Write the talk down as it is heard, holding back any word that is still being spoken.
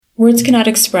Words cannot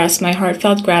express my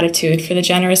heartfelt gratitude for the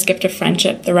generous gift of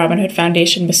friendship the Robin Hood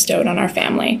Foundation bestowed on our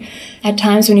family. At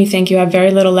times when you think you have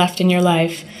very little left in your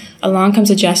life, along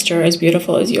comes a gesture as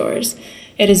beautiful as yours.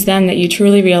 It is then that you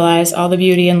truly realize all the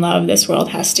beauty and love this world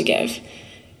has to give.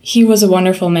 He was a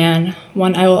wonderful man,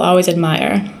 one I will always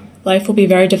admire. Life will be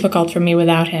very difficult for me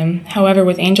without him. However,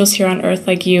 with angels here on earth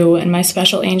like you and my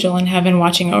special angel in heaven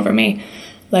watching over me,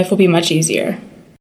 life will be much easier.